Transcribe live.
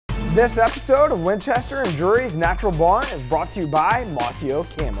This episode of Winchester and Drury's Natural Barn is brought to you by Mossy Oak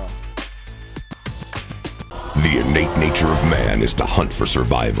Camo. The innate nature of man is to hunt for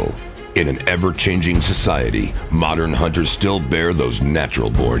survival. In an ever-changing society, modern hunters still bear those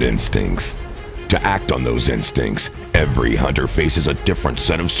natural-born instincts. To act on those instincts, every hunter faces a different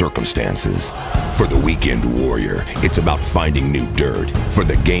set of circumstances. For the weekend warrior, it's about finding new dirt. For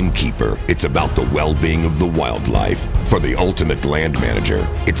the gamekeeper, it's about the well-being of the wildlife. For the ultimate land manager,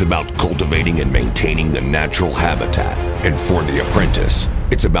 it's about cultivating and maintaining the natural habitat. And for the apprentice,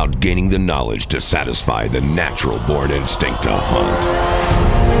 it's about gaining the knowledge to satisfy the natural-born instinct to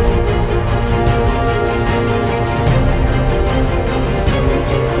hunt.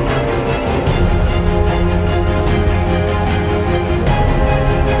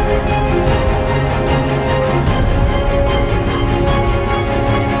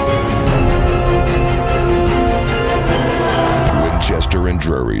 Winchester and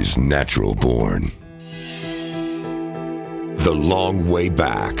Drury's Natural Born. The long way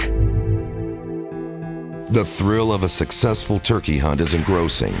back. The thrill of a successful turkey hunt is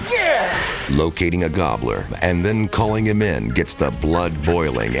engrossing. Yeah! Locating a gobbler and then calling him in gets the blood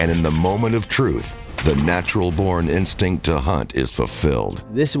boiling, and in the moment of truth, the natural-born instinct to hunt is fulfilled.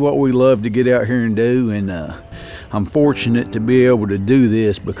 This is what we love to get out here and do, and I'm fortunate to be able to do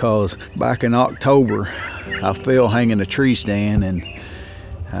this because back in October, I fell hanging a tree stand, and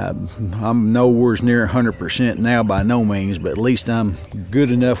I'm nowhere near 100% now by no means, but at least I'm good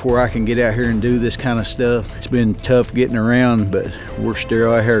enough where I can get out here and do this kind of stuff. It's been tough getting around, but we're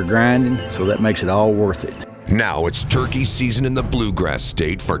still out here grinding, so that makes it all worth it. Now it's turkey season in the Bluegrass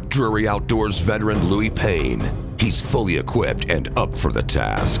State for Drury Outdoors veteran Louie Payne. He's fully equipped and up for the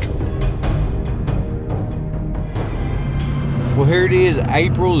task. Well, here it is,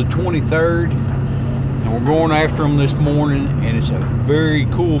 April the 23rd, and we're going after them this morning, and it's a very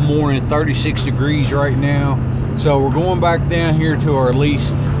cool morning, 36 degrees right now. So we're going back down here to our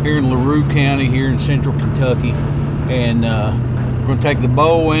lease here in LaRue County, here in central Kentucky, and we're gonna take the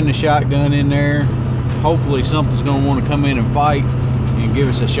bow and the shotgun in there. Hopefully something's gonna want to come in and fight and give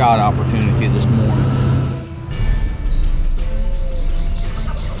us a shot opportunity this morning.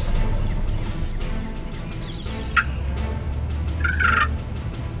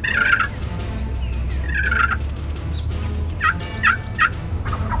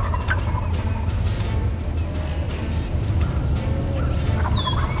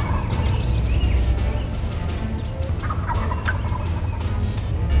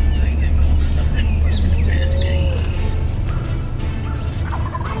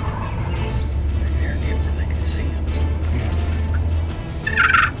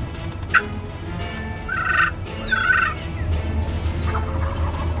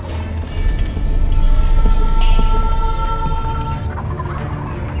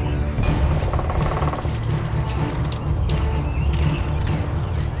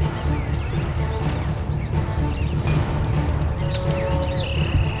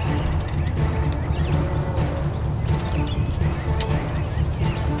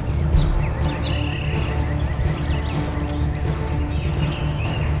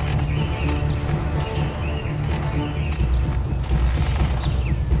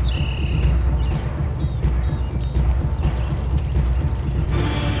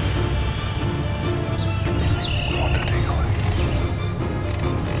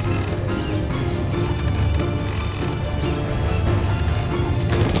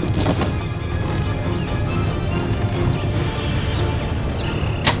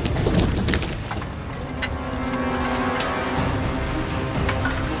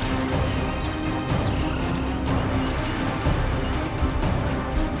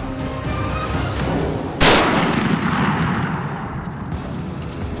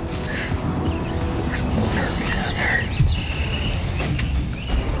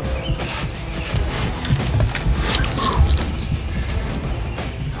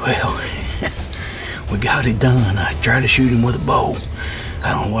 Well, we got it done. I tried to shoot him with a bow.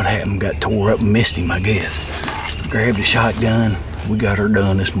 I don't know what happened, got tore up and missed him, I guess. Grabbed a shotgun, we got her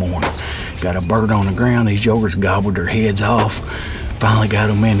done this morning. Got a bird on the ground, these jokers gobbled their heads off. Finally got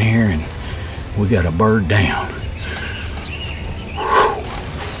them in here and we got a bird down. Whew.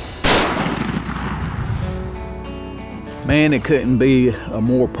 Man, it couldn't be a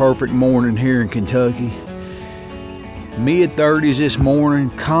more perfect morning here in Kentucky. Mid-30s this morning,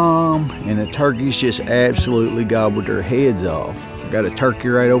 calm, and the turkeys just absolutely gobbled their heads off. Got a turkey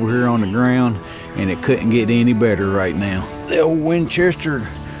right over here on the ground, and it couldn't get any better right now. The old Winchester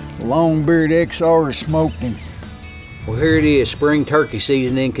long-beard XR is smoking. Well, here it is, spring turkey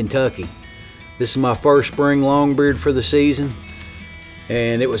season in Kentucky. This is my first spring longbeard for the season,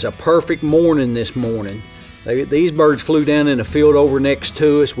 and it was a perfect morning this morning. These birds flew down in the field over next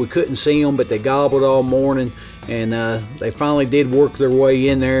to us. We couldn't see them, but they gobbled all morning, and they finally did work their way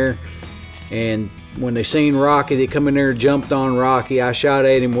in there. And when they seen Rocky, they come in there and jumped on Rocky. I shot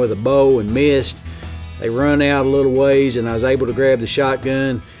at him with a bow and missed. They run out a little ways, and I was able to grab the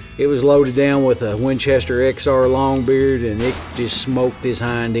shotgun. It was loaded down with a Winchester XR Longbeard, and it just smoked his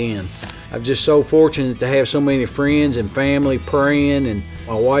hind end. I'm just so fortunate to have so many friends and family praying, and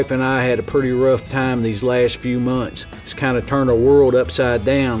my wife and I had a pretty rough time these last few months. It's kind of turned our world upside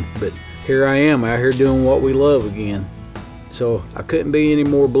down, but here I am out here doing what we love again. So I couldn't be any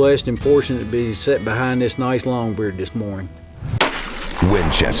more blessed and fortunate to be sitting behind this nice Longbeard this morning.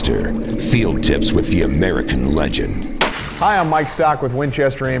 Winchester, field tips with the American legend. Hi, I'm Mike Stock with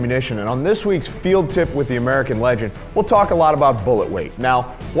Winchester Ammunition, and on this week's Field Tip with the American Legend, we'll talk a lot about bullet weight.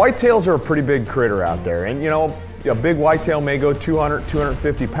 Now, whitetails are a pretty big critter out there, and you know, a big whitetail may go 200,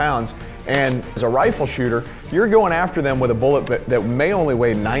 250 pounds, and as a rifle shooter, you're going after them with a bullet that may only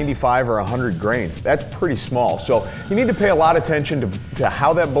weigh 95 or 100 grains. That's pretty small, so you need to pay a lot of attention to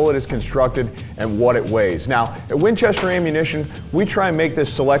how that bullet is constructed and what it weighs. Now, at Winchester Ammunition, we try and make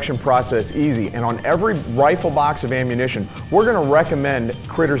this selection process easy, and on every rifle box of ammunition, we're going to recommend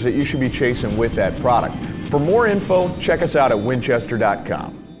critters that you should be chasing with that product. For more info, check us out at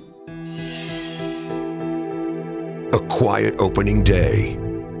winchester.com. A quiet opening day.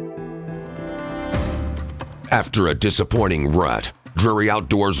 After a disappointing rut, Drury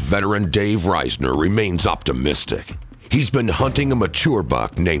Outdoors veteran Dave Reisner remains optimistic. He's been hunting a mature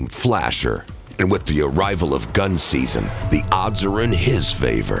buck named Flasher, and with the arrival of gun season, the odds are in his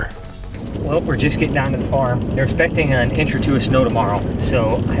favor. Well, we're just getting down to the farm. They're expecting an inch or two of snow tomorrow,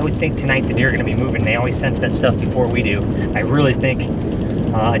 so I would think tonight the deer are going to be moving. They always sense that stuff before we do. I really think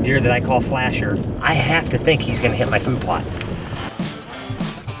a deer that I call Flasher, I have to think he's going to hit my food plot.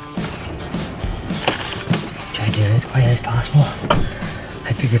 Try to do it as quiet as possible.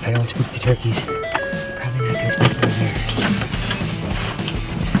 I figure if I don't spook the turkeys, probably not going to spook my deer.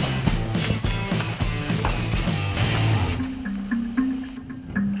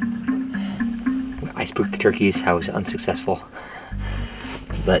 I spooked the turkeys. I was unsuccessful,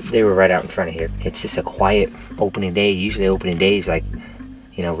 but they were right out in front of here. It's just a quiet opening day. Usually opening days, like,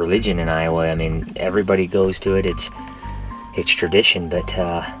 you know, religion in Iowa. I mean, everybody goes to it. It's tradition, but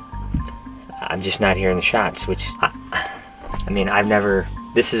I'm just not hearing the shots, which I mean,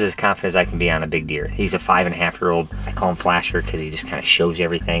 this is as confident as I can be on a big deer. He's a 5.5-year-old. I call him Flasher because he just kind of shows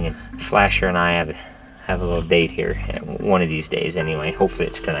everything, and Flasher and I have a little date here one of these days anyway. Hopefully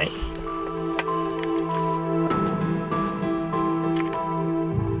it's tonight.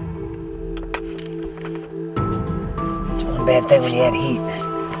 Bad thing when you add heat,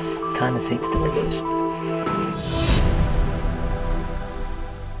 condensates the windows.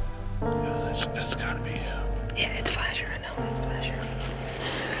 Yeah, that's gotta be him. Yeah, it's Flasher. I know it's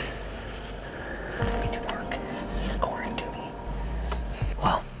Flasher. Let me to work. He's according to me.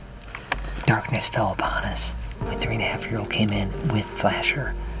 Well, darkness fell upon us. My 3.5-year-old came in with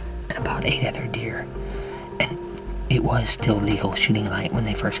Flasher and about 8 other deer, and it was still legal shooting light when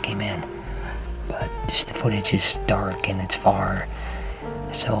they first came in. But just the footage is dark and it's far,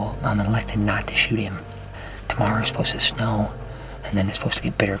 so I'm elected not to shoot him. Tomorrow's supposed to snow, and then it's supposed to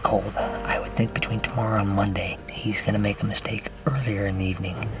get bitter cold. I would think between tomorrow and Monday, he's gonna make a mistake earlier in the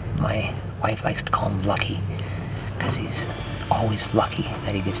evening. My wife likes to call him lucky, because he's always lucky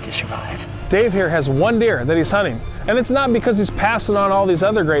that he gets to survive. Dave here has one deer that he's hunting, and it's not because he's passing on all these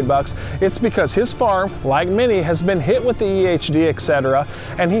other great bucks. It's because his farm, like many, has been hit with the EHD, etc.,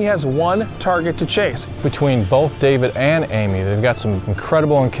 and he has one target to chase. Between both David and Amy, they've got some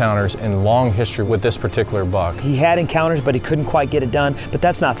incredible encounters and long history with this particular buck. He had encounters, but he couldn't quite get it done, but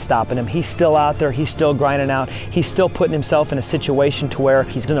that's not stopping him. He's still out there, he's still grinding out, he's still putting himself in a situation to where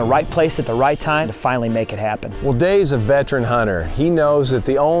he's in the right place at the right time to finally make it happen. Well, Dave's a veteran hunter. He knows that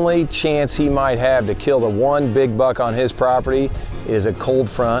the only chance he might have to kill the one big buck on his property is a cold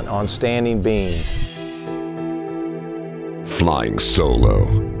front on standing beans. Flying solo.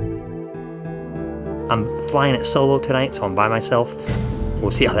 I'm flying it solo tonight, so I'm by myself. We'll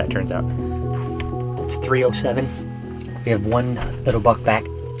see how that turns out. It's 3:07. We have one little buck back,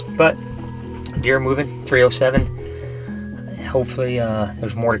 but deer moving, 3:07. Hopefully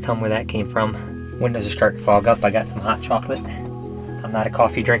there's more to come where that came from. Windows are starting to fog up. I got some hot chocolate. I'm not a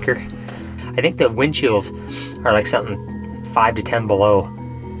coffee drinker. I think the wind chills are like something 5 to 10 below.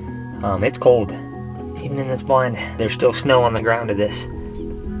 It's cold. Even in this blind, there's still snow on the ground of this.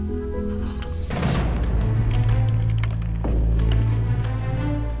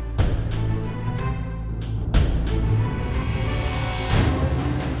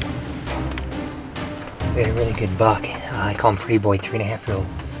 We had a really good buck. I call him Pretty Boy, 3.5-year-old.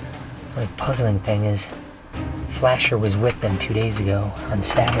 The puzzling thing is, Flasher was with them 2 days ago on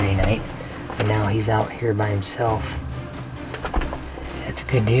Saturday night, and now he's out here by himself. So that's a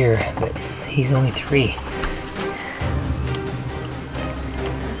good deer, but he's only 3.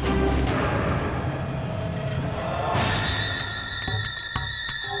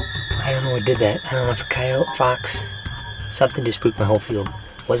 I don't know what did that. I don't know if a coyote, fox, something just spooked my whole field.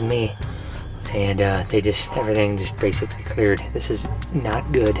 It wasn't me. And everything just basically cleared. This is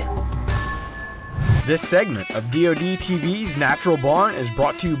not good. This segment of DoD TV's Natural Barn is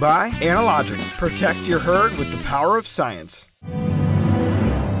brought to you by Analogics. Protect your herd with the power of science.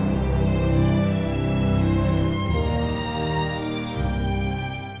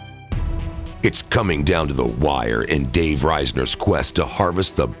 It's coming down to the wire in Dave Reisner's quest to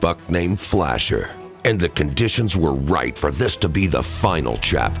harvest the buck named Flasher. And the conditions were right for this to be the final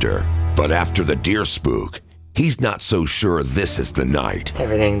chapter. But after the deer spook, he's not so sure this is the night.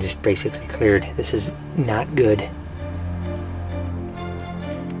 Everything just basically cleared. This is not good. Got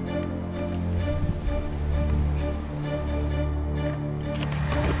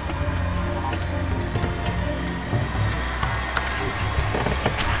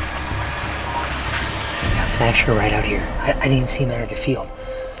Flasher right out here. I didn't even see him out of the field.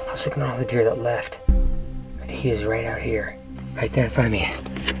 I was looking at all the deer that left. But he is right out here. Right there in front of me.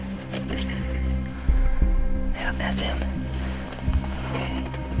 Yeah, that's him. Okay.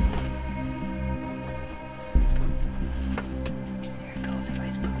 Here it goes, if I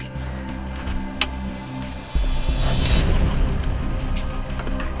spook him.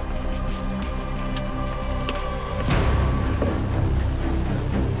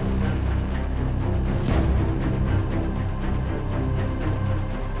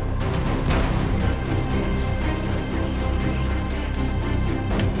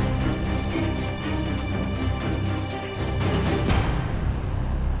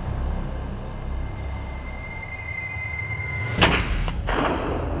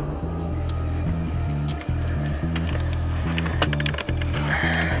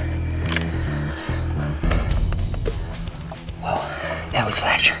 That was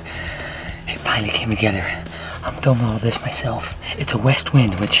Flasher. It finally came together. I'm filming all this myself. It's a west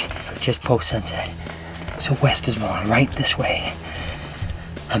wind, which just post sunset. So west is blowing right this way.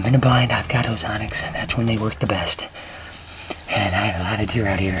 I'm in a blind, I've got ozonics, and that's when they work the best. And I have a lot of deer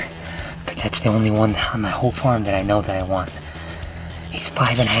out here, but that's the only one on my whole farm that I know that I want. He's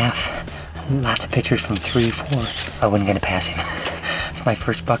 5.5. Lots of pictures from 3, 4. I wasn't gonna pass him. It's my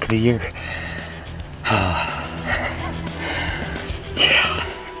first buck of the year.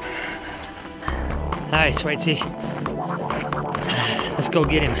 All right, Switzy. Let's go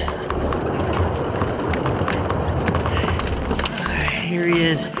get him. All right, here he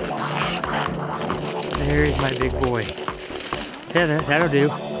is. There's my big boy. Yeah, that'll do.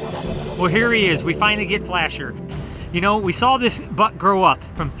 Well, here he is. We finally get Flasher. You know, we saw this buck grow up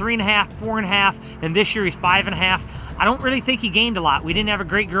from 3.5, 4.5, and this year he's 5.5. I don't really think he gained a lot. We didn't have a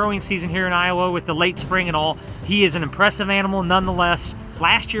great growing season here in Iowa with the late spring and all. He is an impressive animal nonetheless.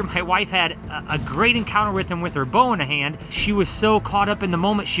 Last year, my wife had a great encounter with him with her bow in the hand. She was so caught up in the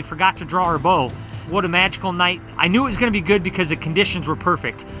moment, she forgot to draw her bow. What a magical night. I knew it was gonna be good because the conditions were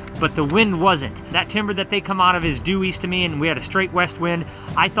perfect, but the wind wasn't. That timber that they come out of is due east to me, and we had a straight west wind.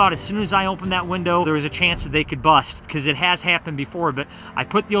 I thought as soon as I opened that window, there was a chance that they could bust, because it has happened before, but I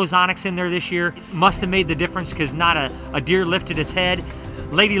put the ozonics in there this year. It must have made the difference, because not a deer lifted its head.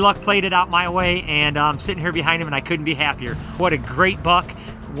 Lady Luck played it out my way, and I'm sitting here behind him, and I couldn't be happier. What a great buck,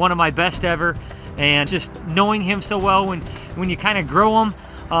 one of my best ever, and just knowing him so well, when you kind of grow them,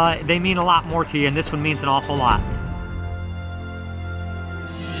 they mean a lot more to you, and this one means an awful lot.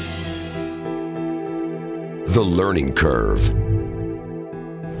 The learning curve.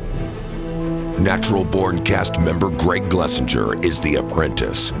 Natural Born cast member Greg Glesinger is the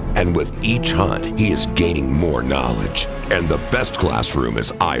apprentice, and with each hunt, he is gaining more knowledge. And the best classroom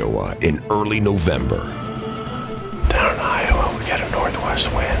is Iowa in early November. Down in Iowa, we got a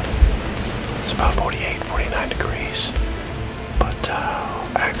northwest wind. It's about 48, 49 degrees. But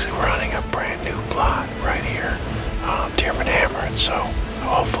actually, we're hunting a brand new plot right here, Deerman Hammered, so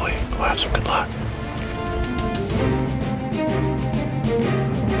hopefully we'll have some good luck.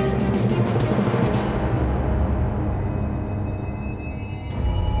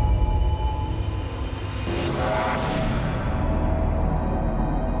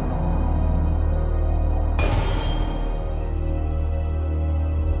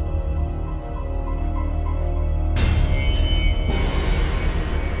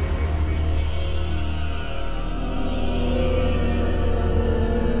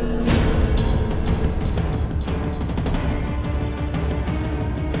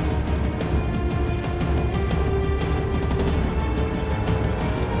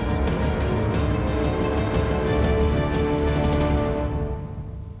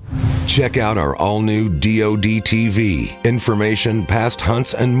 Check out our all-new DOD TV. Information, past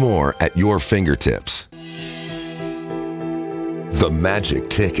hunts, and more at your fingertips. The Magic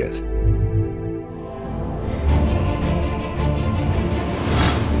Ticket.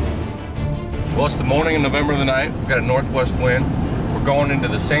 Well, it's the morning of November the 9th. We've got a northwest wind. We're going into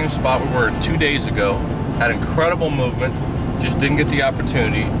the same spot we were 2 days ago. Had incredible movement, just didn't get the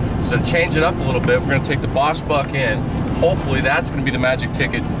opportunity. So to change it up a little bit, we're gonna take the boss buck in. Hopefully that's gonna be the magic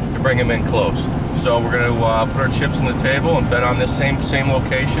ticket to bring him in close. So we're gonna put our chips on the table and bet on this same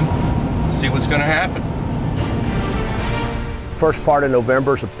location, see what's gonna happen. First part of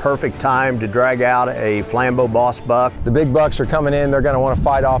November is a perfect time to drag out a Flambeau boss buck. The big bucks are coming in, they're going to want to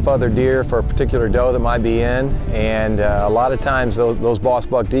fight off other deer for a particular doe that might be in, and a lot of times those boss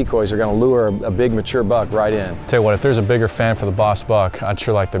buck decoys are going to lure a big mature buck right in. Tell you what, if there's a bigger fan for the boss buck, I'd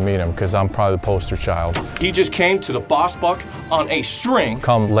sure like to meet him because I'm probably the poster child. He just came to the boss buck on a string.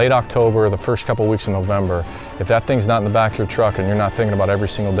 Come late October, the first couple weeks of November, if that thing's not in the back of your truck and you're not thinking about every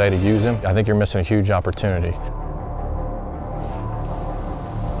single day to use him, I think you're missing a huge opportunity.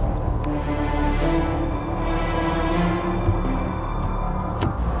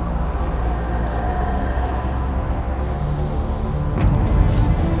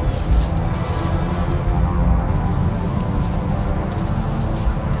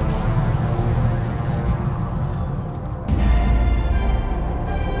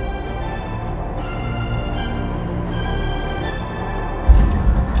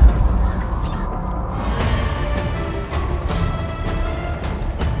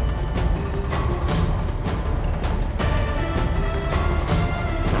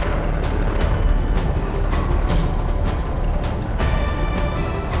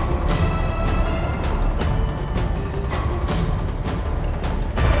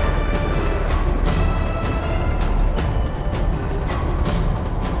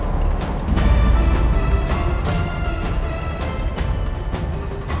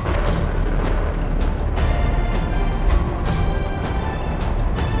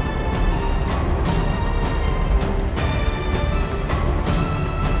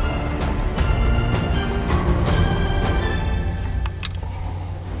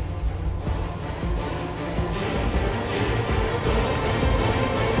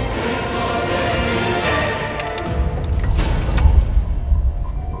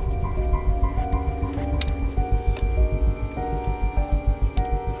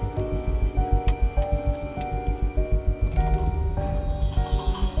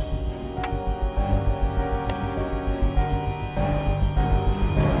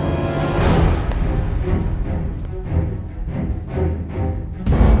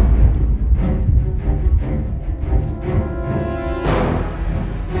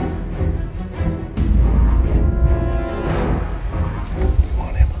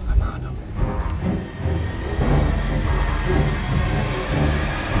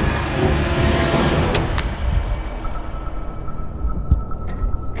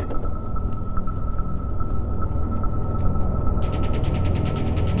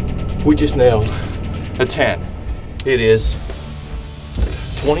 We just nailed a 10. It is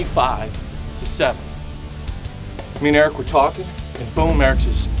 25 to 7. Me and Eric were talking, and boom, Eric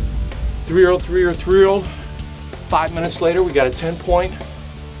says, 3-year-old, 3-year-old, 3-year-old. 5 minutes later, we got a 10 point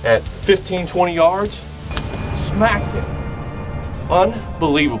at 15, 20 yards. Smacked him.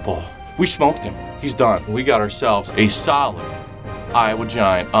 Unbelievable. We smoked him. He's done. We got ourselves a solid Iowa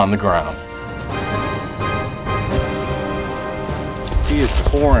giant on the ground. He is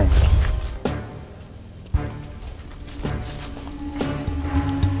pouring.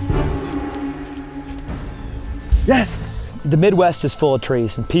 Yes! The Midwest is full of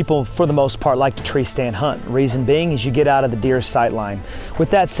trees, and people, for the most part, like to tree stand hunt. Reason being is you get out of the deer's sight line.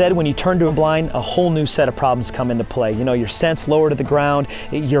 With that said, when you turn to a blind, a whole new set of problems come into play. You know, your scent's lower to the ground,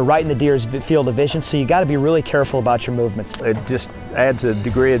 you're right in the deer's field of vision, so you got to be really careful about your movements. It just adds a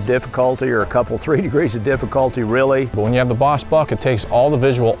degree of difficulty, or a couple, 3 degrees of difficulty, really. But when you have the boss buck, it takes all the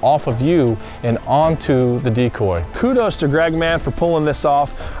visual off of you and onto the decoy. Kudos to Greg, man, for pulling this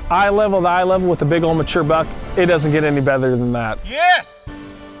off. Eye level to eye level with a big old mature buck. It doesn't get any better than that. Yes!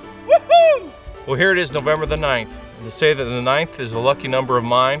 Woohoo! Well, here it is, November the 9th. And to say that the 9th is a lucky number of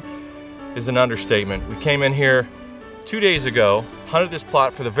mine is an understatement. We came in here 2 days ago, hunted this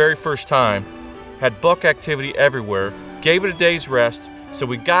plot for the very first time, had buck activity everywhere, gave it a day's rest, so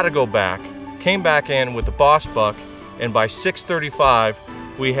we got to go back. Came back in with the boss buck, and by 6:35,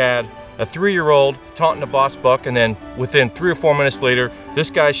 we had a 3-year-old taunting the boss buck, and then within 3 or 4 minutes later,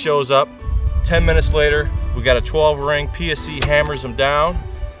 this guy shows up. 10 minutes later, we got a 12 ring, PSC hammers him down,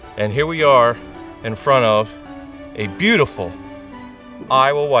 and here we are in front of a beautiful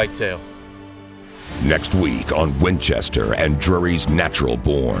Iowa whitetail. Next week on Winchester and Drury's Natural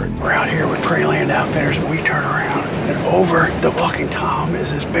Born. We're out here with Prairie Outfitters and we turn around and over the Walking Tom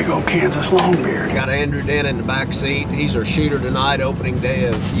is this big old Kansas longbeard. Got Andrew Den in the back seat. He's our shooter tonight, opening day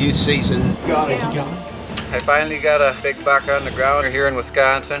of youth season. Got it. I finally got a big buck on the ground here in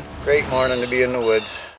Wisconsin. Great morning to be in the woods.